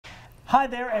Hi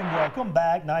there and welcome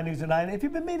back. 9 News at 9. If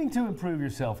you've been meaning to improve your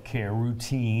self-care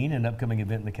routine, an upcoming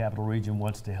event in the Capital Region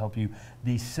wants to help you.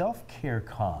 The Self-Care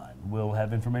Con will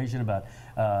have information about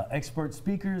expert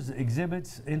speakers,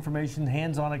 exhibits, information,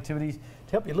 hands-on activities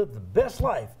to help you live the best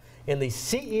life. And the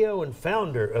CEO and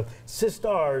founder of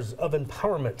Sisters of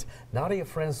Empowerment, Nadia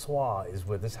Francois, is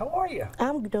with us. How are you?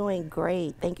 I'm doing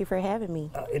great. Thank you for having me.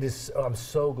 I'm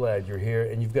so glad you're here.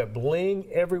 And you've got bling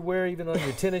everywhere, even on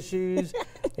your tennis shoes.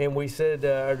 And we said,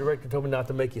 our director told me not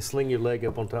to make you sling your leg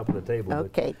up on top of the table.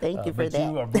 Okay, thank you for that.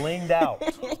 But you are blinged out.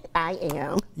 I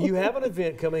am. You have an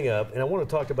event coming up, and I want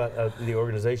to talk about the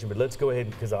organization, but let's go ahead,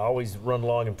 because I always run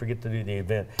long and forget to do the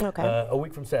event. Okay. A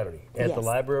week from Saturday at the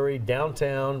library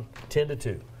downtown, 10 to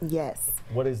 2. Yes.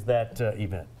 What is that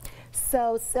event?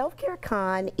 So Self-Care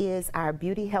Con is our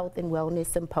beauty, health, and wellness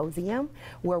symposium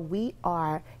where we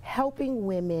are helping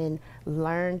women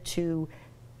learn to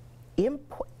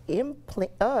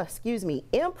implement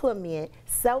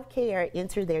self-care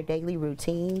into their daily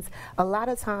routines. A lot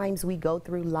of times we go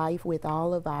through life with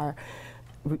all of our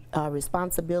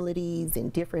responsibilities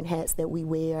and different hats that we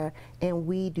wear, and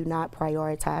we do not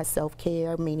prioritize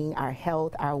self-care, meaning our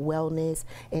health, our wellness,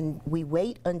 and we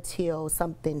wait until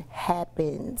something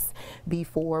happens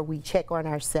before we check on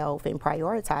ourselves and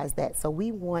prioritize that. So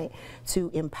we want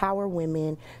to empower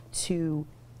women to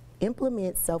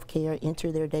implement self-care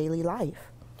into their daily life.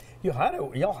 Y'all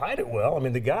hide it well. I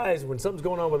mean, the guys, when something's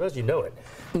going on with us, you know it.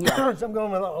 Yeah. Something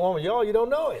going on with y'all, you don't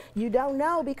know it. You don't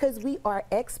know, because we are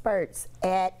experts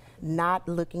at not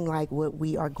looking like what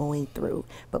we are going through.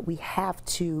 But we have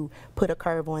to put a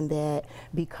curve on that,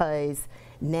 because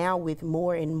now with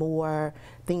more and more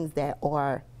things that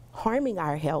are harming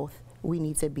our health, we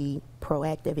need to be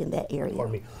proactive in that area.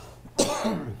 Pardon me.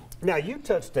 Now, you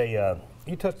touched a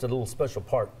little special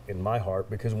part in my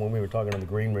heart, because when we were talking in the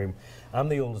green room, I'm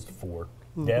the oldest of 4.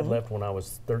 Dad left when I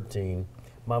was 13.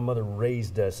 My mother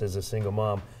raised us as a single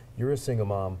mom. You're a single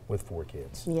mom with 4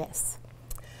 kids. Yes.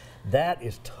 That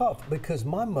is tough, because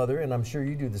my mother, and I'm sure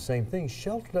you do the same thing,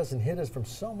 sheltered us and hid us from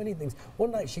so many things.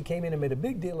 One night she came in and made a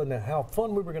big deal into how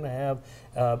fun we were going to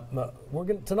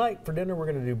have. Tonight for dinner we're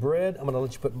going to do bread. I'm going to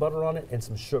let you put butter on it and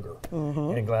some sugar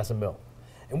and a glass of milk.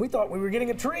 And we thought we were getting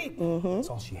a treat. That's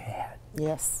all she had.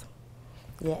 Yes.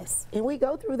 Yes, and we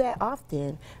go through that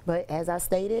often, but as I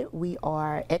stated, we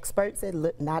are experts at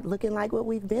not looking like what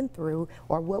we've been through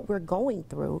or what we're going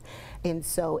through. And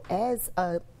so as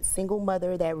a single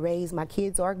mother that raised, my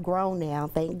kids are grown now,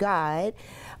 thank God,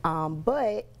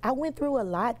 but I went through a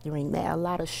lot during that, a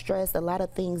lot of stress, a lot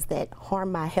of things that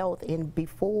harm my health, and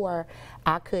before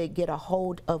I could get a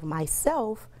hold of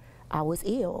myself, I was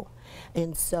ill.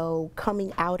 And so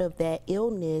coming out of that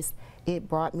illness, it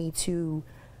brought me to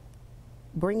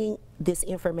bringing this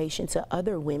information to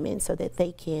other women so that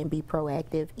they can be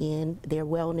proactive in their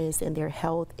wellness and their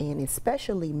health, and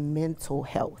especially mental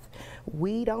health.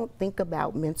 We don't think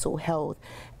about mental health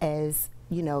as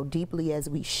deeply as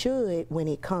we should when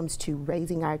it comes to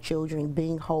raising our children,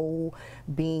 being whole,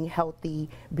 being healthy,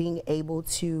 being able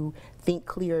to think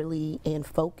clearly and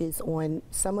focus on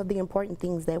some of the important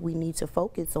things that we need to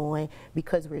focus on,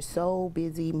 because we're so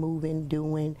busy moving,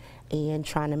 doing, and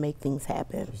trying to make things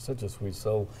happen. She's such a sweet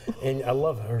soul. And I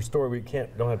love her story. We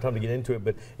don't have time to get into it,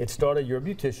 but it started, you're a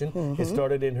beautician. It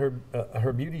started in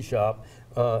her beauty shop,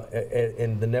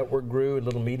 and the network grew,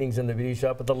 little meetings in the beauty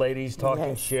shop with the ladies,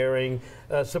 talking, sharing,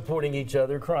 supporting each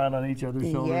other, crying on each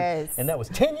other's shoulders. Yes. And that was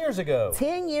 10 years ago.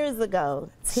 10 years ago.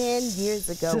 10 years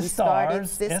ago, we started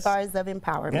Sisters of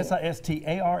Empowerment.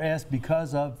 S-I-S-T-A-R-S,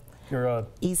 because of your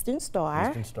Eastern Star.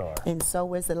 Eastern Star. And so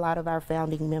was a lot of our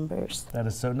founding members. That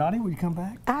is so. Nadia, will you come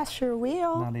back? I sure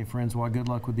will. Nadia Francois, good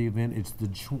luck with the event. It's the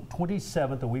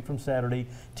 27th, a week from Saturday,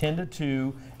 10 to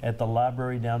 2 at the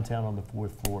library downtown on the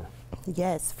 4th floor.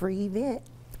 Yes, free event.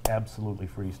 Absolutely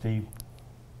free. Steve?